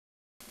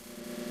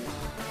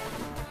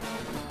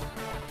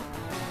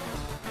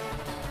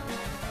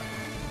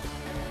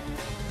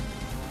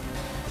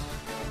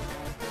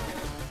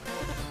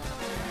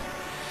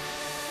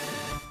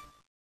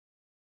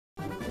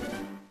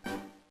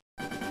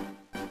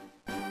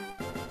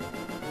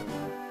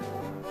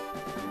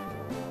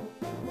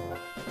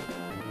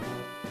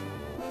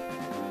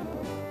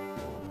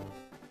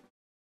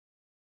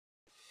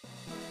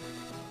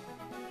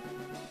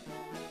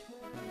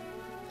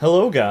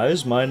Hello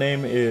guys, my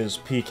name is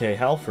PK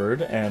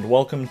Halford, and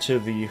welcome to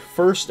the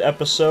first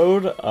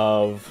episode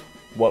of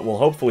what will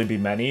hopefully be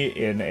many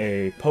in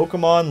a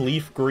Pokemon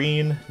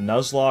LeafGreen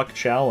Nuzlocke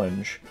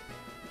challenge.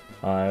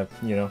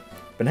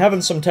 Been having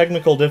some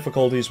technical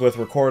difficulties with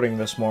recording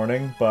this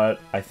morning,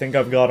 but I think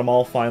I've got them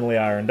all finally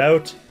ironed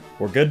out.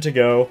 We're good to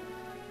go,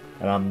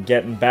 and I'm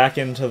getting back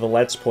into the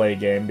Let's Play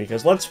game,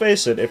 because let's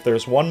face it, if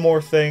there's one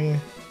more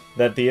thing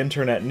that the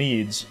internet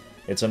needs,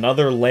 it's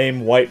another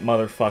lame white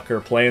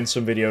motherfucker playing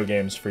some video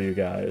games for you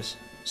guys.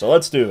 So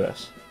let's do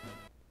this.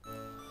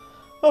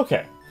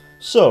 Okay,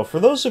 so for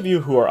those of you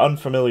who are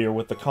unfamiliar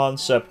with the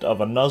concept of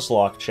a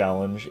Nuzlocke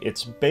challenge,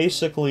 it's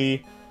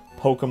basically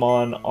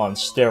Pokemon on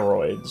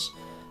steroids.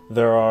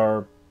 There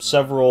are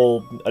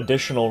several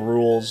additional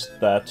rules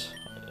that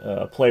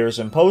players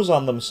impose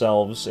on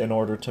themselves in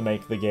order to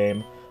make the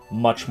game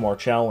much more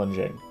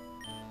challenging.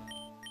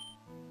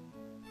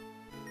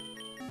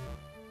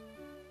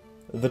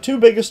 The two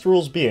biggest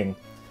rules being,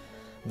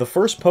 the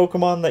first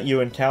Pokemon that you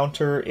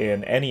encounter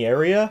in any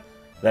area,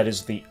 that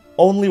is the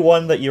only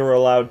one that you're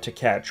allowed to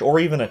catch, or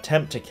even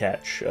attempt to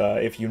catch.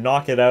 If you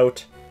knock it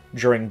out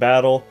during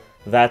battle,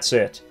 that's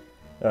it.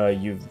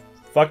 You've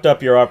fucked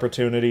up your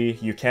opportunity,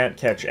 you can't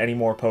catch any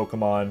more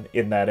Pokemon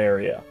in that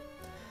area.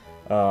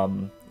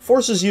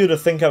 Forces you to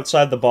think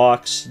outside the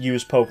box,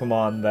 use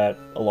Pokemon that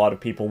a lot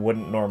of people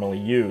wouldn't normally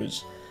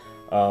use.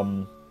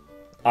 I'm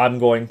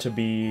going to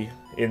be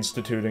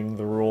instituting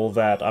the rule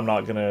that I'm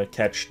not gonna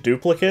catch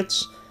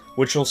duplicates,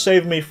 which will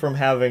save me from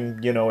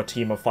having, a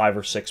team of 5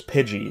 or 6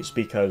 Pidgeys,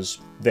 because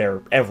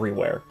they're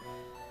everywhere.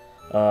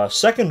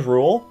 Second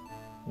rule,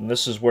 and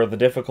this is where the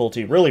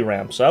difficulty really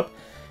ramps up,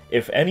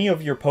 if any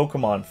of your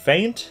Pokemon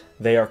faint,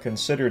 they are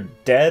considered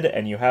dead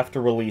and you have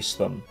to release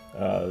them.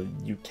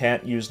 You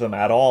can't use them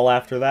at all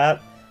after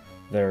that.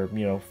 They're,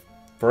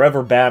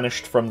 forever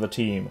banished from the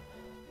team.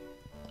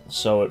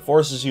 So it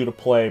forces you to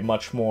play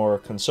much more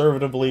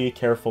conservatively,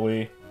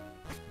 carefully,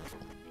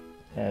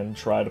 and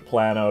try to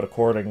plan out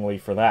accordingly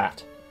for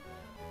that.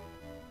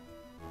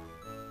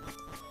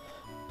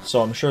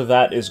 So I'm sure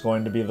that is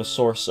going to be the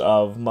source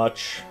of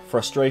much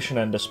frustration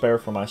and despair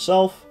for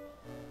myself,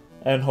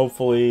 and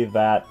hopefully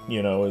that,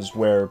 is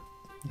where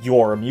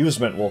your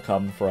amusement will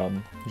come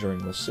from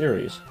during this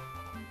series.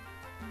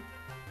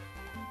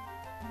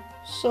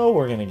 So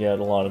we're gonna get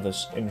a lot of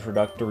this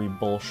introductory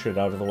bullshit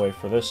out of the way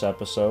for this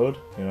episode.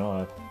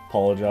 I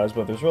apologize,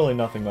 but there's really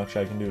nothing much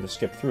I can do to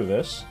skip through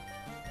this.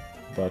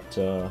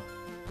 But,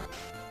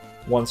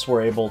 once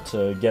we're able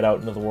to get out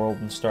into the world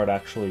and start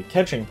actually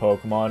catching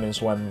Pokemon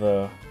is when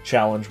the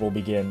challenge will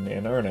begin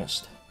in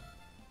earnest.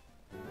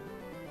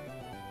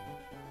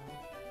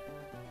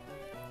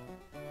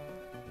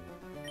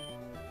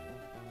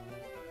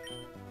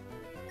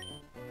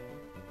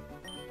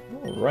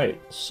 Alright,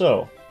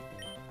 so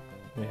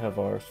we have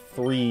our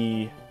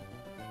 3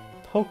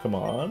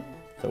 Pokemon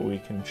that we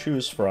can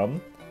choose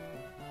from.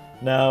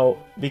 Now,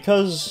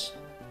 because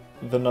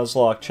the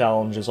Nuzlocke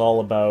challenge is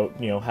all about,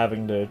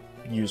 having to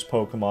use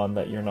Pokemon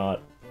that you're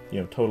not,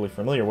 totally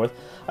familiar with,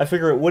 I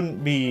figure it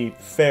wouldn't be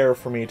fair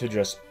for me to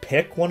just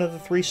pick one of the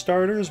 3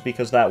 starters,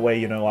 because that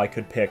way, I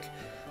could pick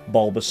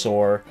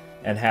Bulbasaur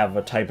and have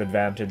a type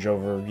advantage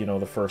over,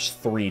 the first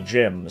 3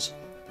 gyms.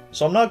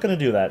 So I'm not going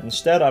to do that.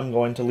 Instead, I'm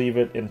going to leave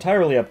it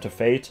entirely up to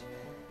fate,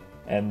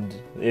 and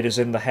it is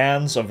in the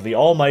hands of the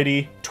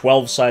almighty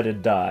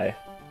 12-sided die.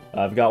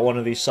 I've got one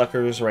of these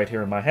suckers right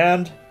here in my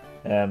hand,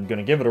 and I'm going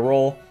to give it a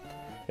roll.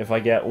 If I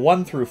get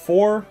 1 through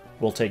 4,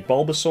 we'll take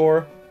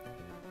Bulbasaur.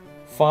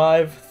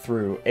 5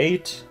 through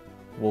 8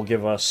 will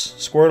give us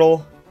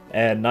Squirtle,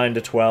 and 9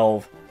 to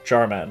 12,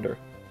 Charmander.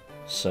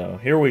 So,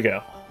 here we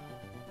go.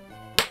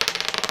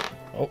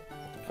 Oh,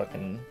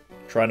 fucking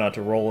try not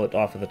to roll it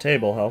off of the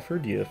table,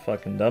 Halford, you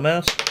fucking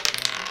dumbass.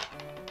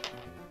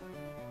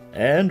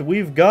 And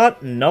we've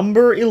got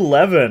number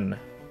 11,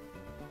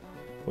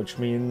 which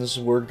means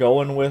we're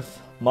going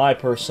with my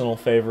personal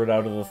favorite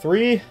out of the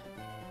 3,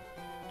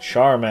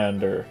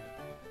 Charmander.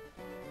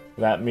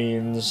 That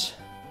means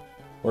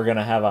we're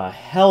gonna have a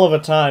hell of a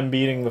time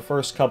beating the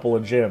first couple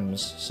of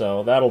gyms,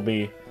 so that'll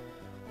be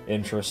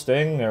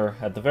interesting, or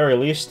at the very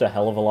least, a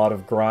hell of a lot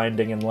of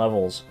grinding and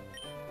levels.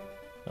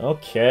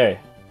 Okay.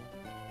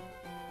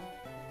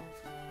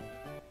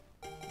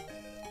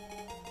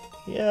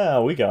 Yeah,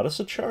 we got us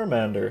a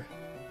Charmander.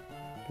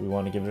 Do we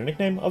want to give it a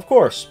nickname? Of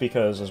course,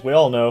 because as we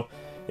all know,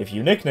 if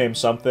you nickname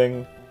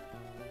something,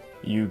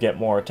 you get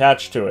more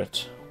attached to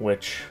it,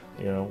 which,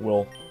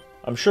 will,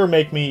 I'm sure,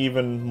 make me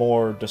even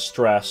more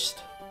distressed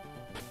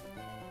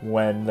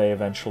when they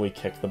eventually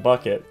kick the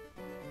bucket.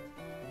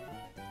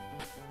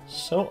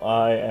 So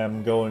I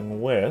am going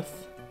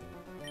with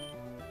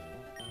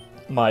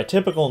my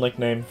typical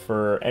nickname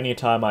for any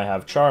time I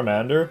have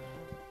Charmander,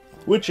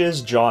 which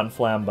is John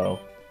Flambeau.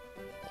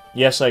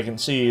 Yes, I can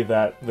see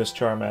that this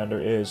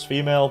Charmander is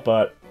female,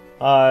 but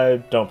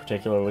I don't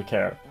particularly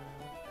care.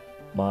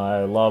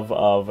 My love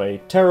of a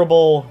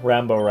terrible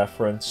Rambo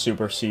reference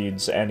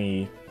supersedes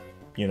any,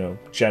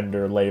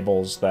 gender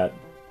labels that,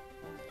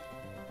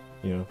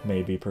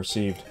 may be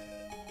perceived.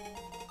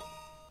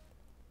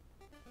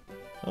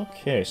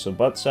 Okay, so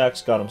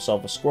Buttsack's got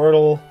himself a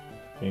Squirtle,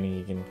 meaning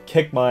he can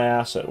kick my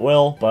ass at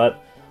will,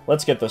 but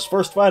let's get this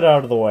first fight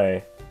out of the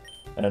way,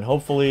 and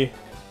hopefully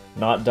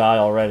not die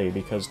already,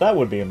 because that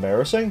would be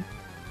embarrassing.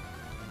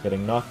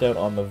 Getting knocked out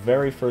on the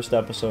very first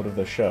episode of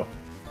this show.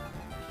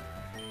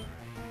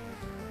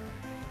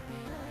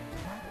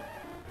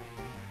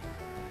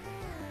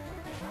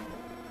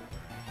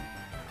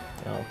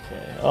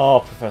 Okay.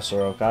 Oh,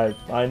 Professor Oak,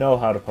 I know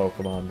how to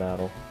Pokemon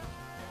battle.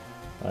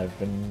 I've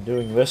been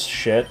doing this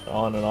shit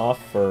on and off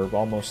for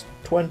almost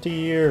 20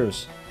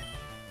 years.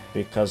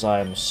 Because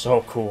I'm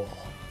so cool.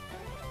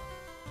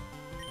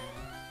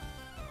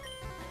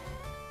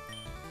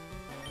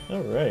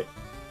 Alright.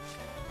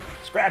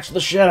 Scratch the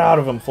shit out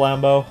of him,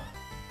 Flambeau.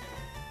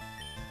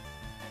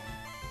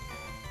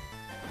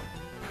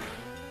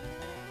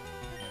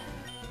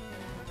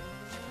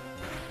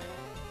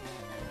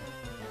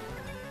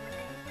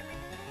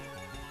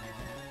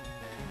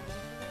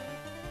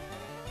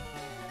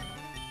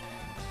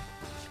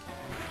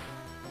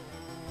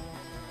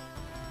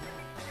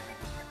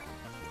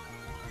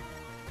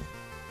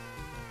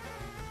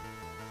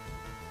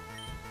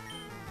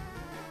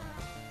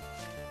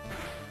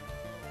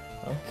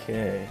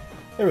 Okay.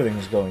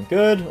 Everything's going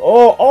good.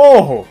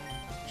 Oh!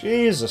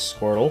 Jesus,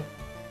 Squirtle.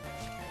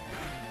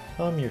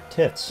 Calm your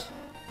tits.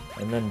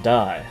 And then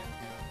die.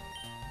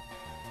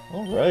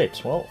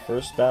 Alright, well,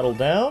 first battle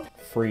down.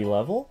 Free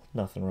level.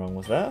 Nothing wrong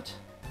with that.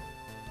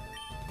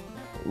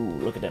 Ooh,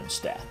 look at them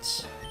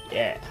stats.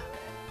 Yeah.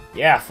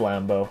 Yeah,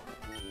 Flambeau.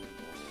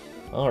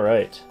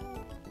 Alright.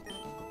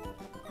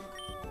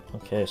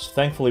 Okay, so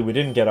thankfully we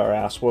didn't get our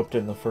ass whooped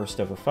in the first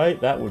ever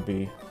fight. That would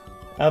be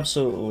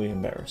absolutely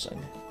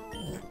embarrassing.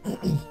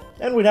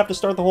 And we'd have to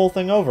start the whole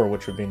thing over,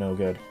 which would be no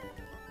good.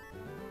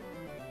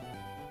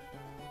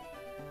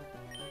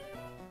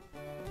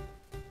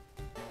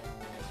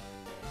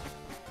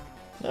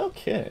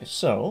 Okay,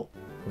 so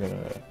we're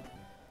gonna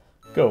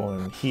go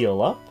and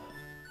heal up,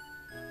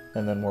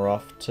 and then we're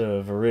off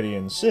to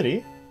Viridian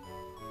City,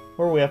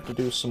 where we have to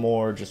do some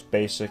more just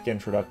basic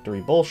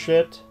introductory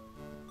bullshit.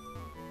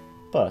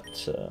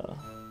 But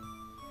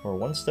we're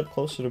one step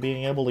closer to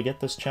being able to get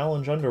this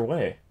challenge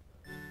underway.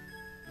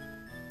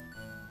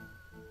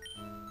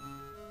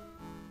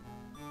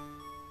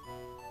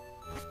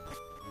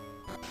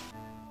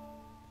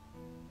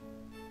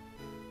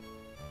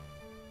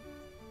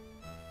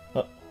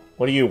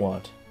 What do you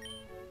want?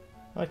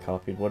 I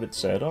copied what it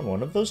said on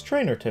one of those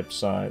trainer tip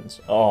signs.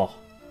 Oh,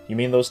 you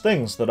mean those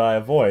things that I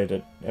avoid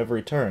at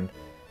every turn,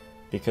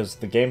 because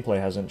the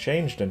gameplay hasn't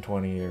changed in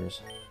 20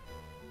 years.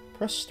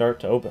 Press start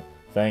to open.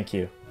 Thank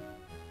you.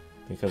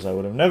 Because I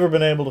would have never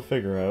been able to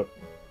figure out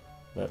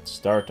that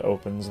start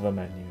opens the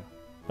menu.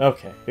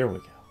 Okay, here we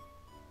go.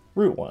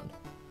 Route 1.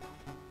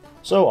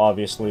 So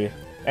obviously,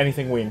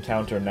 anything we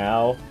encounter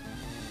now,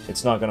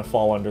 it's not going to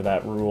fall under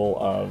that rule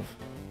of,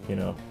 you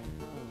know,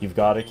 you've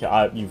got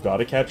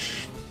to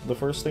catch the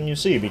first thing you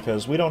see,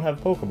 because we don't have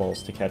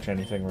Pokeballs to catch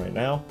anything right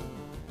now.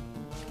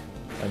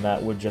 And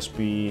that would just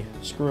be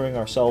screwing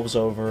ourselves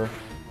over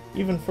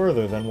even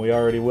further than we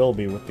already will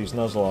be with these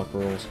Nuzlocke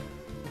rules.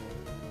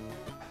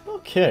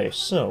 Okay,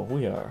 so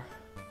we are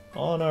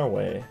on our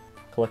way,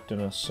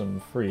 collecting us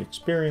some free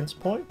experience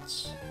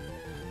points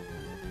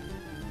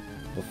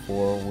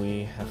before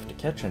we have to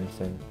catch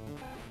anything.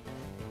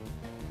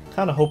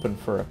 Kinda hoping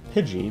for a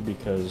Pidgey,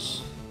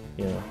 because,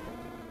 you know,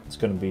 it's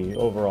going to be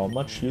overall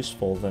much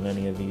useful than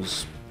any of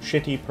these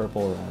shitty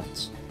purple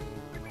rats.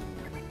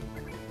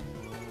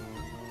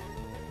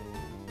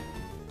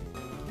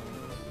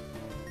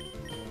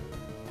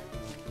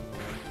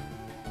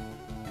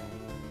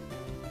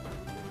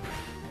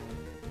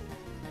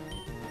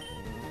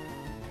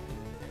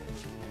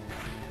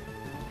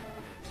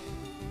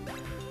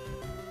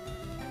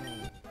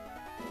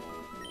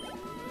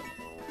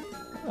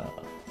 Ah,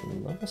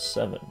 level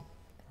 7.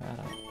 Right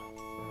on.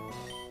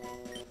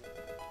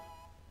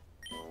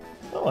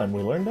 Oh, and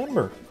we learned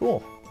Ember.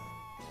 Cool.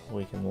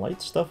 We can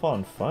light stuff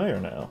on fire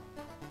now.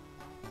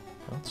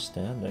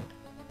 Outstanding.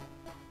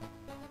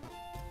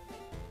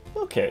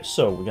 Okay,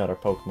 so we got our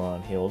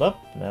Pokemon healed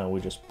up. Now we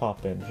just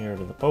pop in here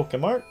to the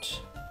Pokemart.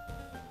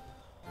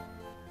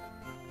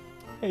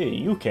 Hey,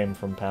 you came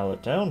from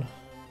Pallet Town.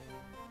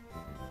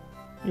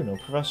 You know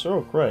Professor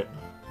Oak, right?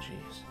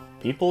 Jeez.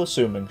 People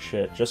assuming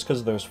shit. Just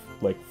because there's,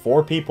 like,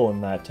 4 people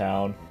in that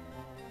town,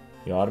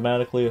 you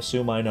automatically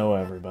assume I know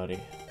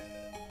everybody.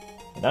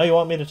 Now you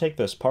want me to take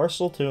this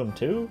parcel to him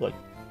too? Like,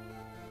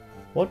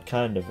 what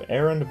kind of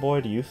errand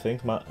boy do you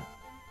think my...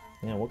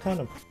 Yeah, what kind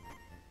of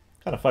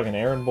fucking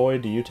errand boy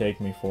do you take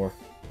me for?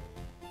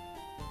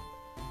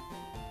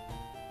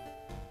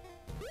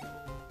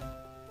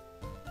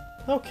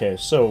 Okay,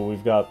 so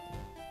we've got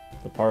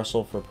the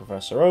parcel for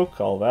Professor Oak,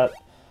 all that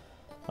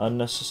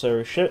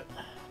unnecessary shit.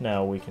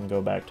 Now we can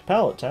go back to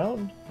Pallet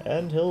Town,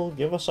 and he'll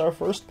give us our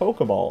first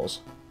Pokeballs.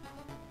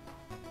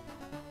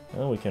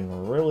 And we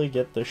can really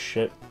get this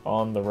shit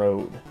on the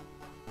road.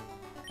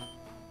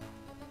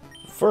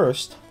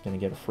 First, I'm gonna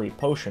get a free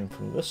potion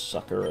from this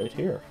sucker right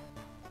here.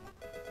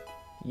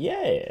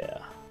 Yeah!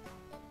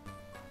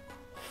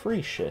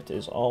 free shit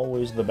is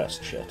always the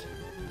best shit.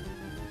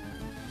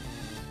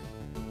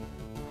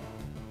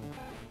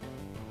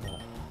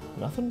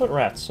 Nothing but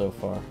rats so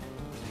far.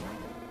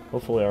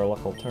 Hopefully our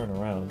luck will turn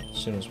around as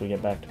soon as we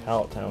get back to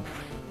Pallet Town.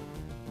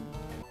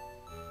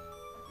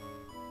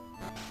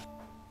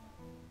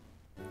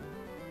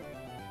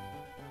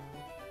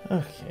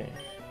 Okay,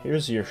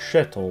 here's your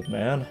shit, old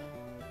man.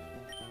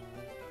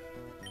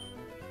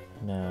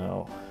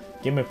 Now,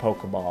 give me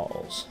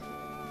Pokeballs.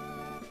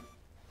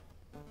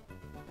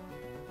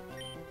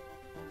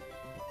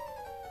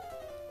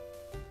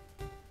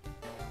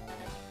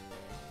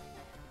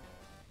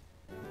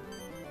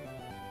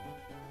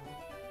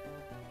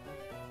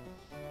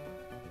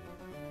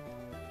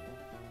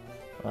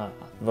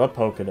 The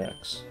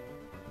Pokedex.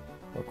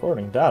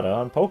 Recording data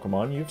on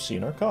Pokemon you've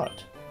seen or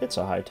caught. It's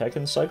a high-tech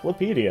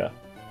encyclopedia.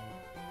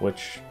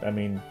 Which, I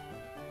mean,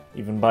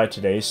 even by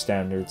today's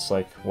standards,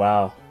 like,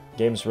 wow,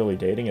 game's really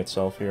dating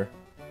itself here.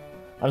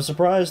 I'm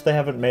surprised they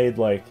haven't made,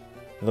 like,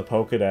 the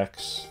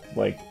Pokedex,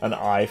 like, an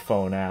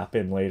iPhone app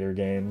in later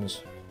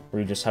games,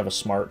 where you just have a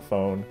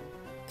smartphone,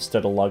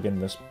 instead of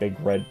lugging this big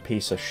red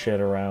piece of shit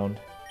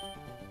around.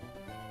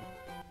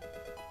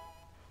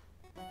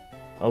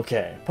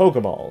 Okay,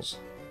 Pokeballs.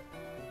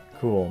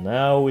 Cool,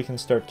 now we can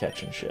start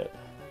catching shit.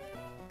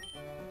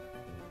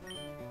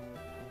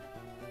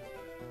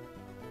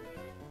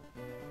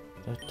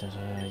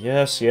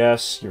 Yes,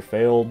 yes, your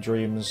failed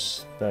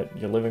dreams that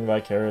you're living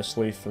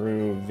vicariously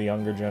through the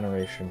younger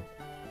generation.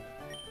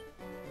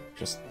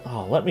 Just,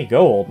 oh, let me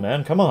go, old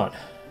man, come on.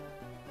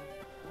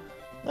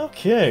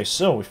 Okay,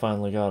 so we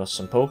finally got us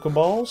some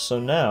Pokeballs, so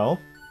now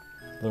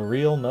the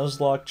real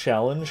Nuzlocke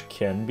challenge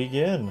can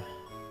begin.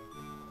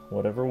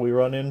 Whatever we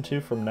run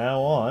into from now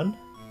on,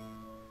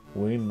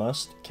 we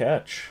must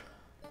catch.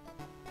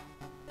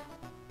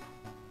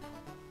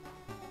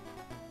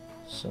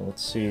 So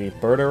let's see,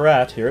 bird or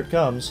rat, here it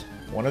comes.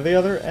 One or the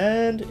other,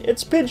 and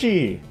it's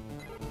Pidgey!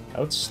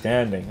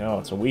 Outstanding. Oh,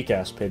 it's a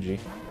weak-ass Pidgey.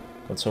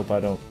 Let's hope I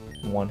don't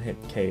one-hit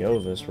KO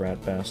this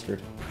rat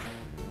bastard.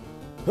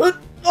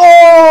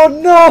 Oh,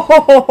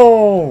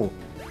 no!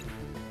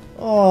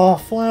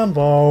 Oh,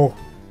 Flambeau.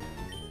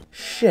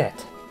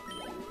 Shit.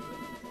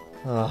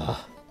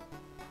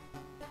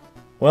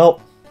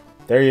 Well,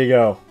 there you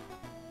go.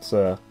 It's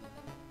a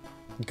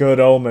good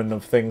omen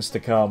of things to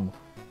come.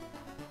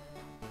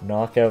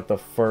 Knock out the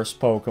first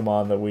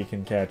Pokemon that we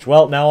can catch.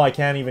 Well, now I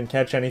can't even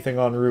catch anything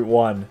on Route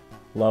 1.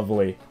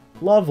 Lovely.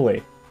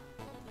 Lovely.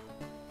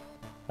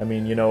 I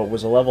mean, you know, it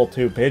was a level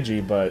 2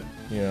 Pidgey, but,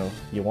 you know,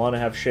 you want to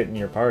have shit in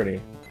your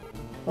party.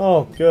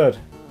 Oh, good.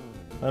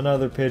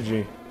 Another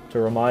Pidgey to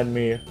remind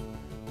me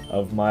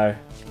of my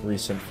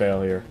recent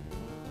failure.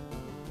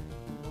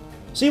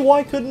 See,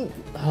 why couldn't...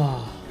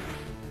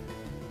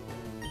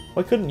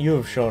 Why couldn't you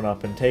have shown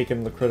up and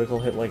taken the critical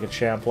hit like a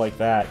champ like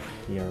that,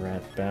 you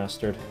rat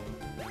bastard?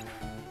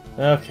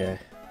 Okay.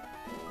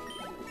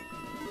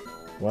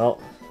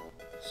 Well,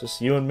 it's just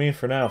you and me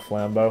for now,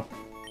 Flambeau.